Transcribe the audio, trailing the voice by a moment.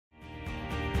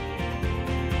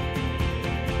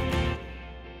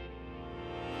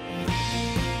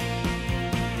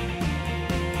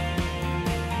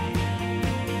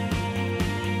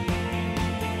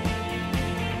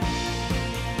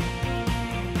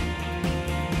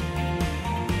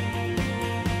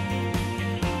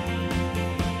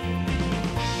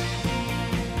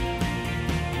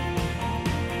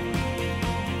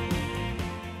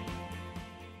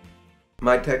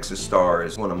My Texas Star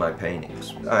is one of my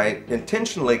paintings. I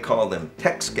intentionally call them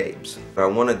TexScapes. I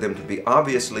wanted them to be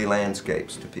obviously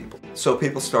landscapes to people. So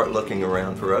people start looking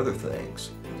around for other things.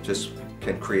 Just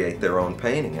can create their own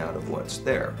painting out of what's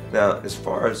there. Now, as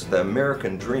far as the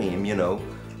American dream, you know,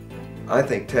 I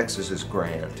think Texas is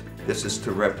grand. This is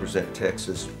to represent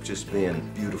Texas just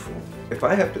being beautiful. If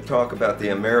I have to talk about the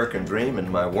American dream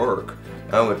in my work,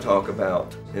 I would talk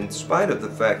about, in spite of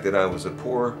the fact that I was a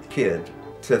poor kid,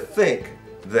 to think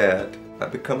that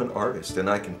I've become an artist and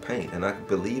I can paint and I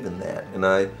believe in that, and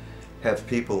I have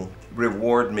people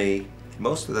reward me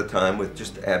most of the time with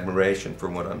just admiration for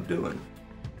what I'm doing.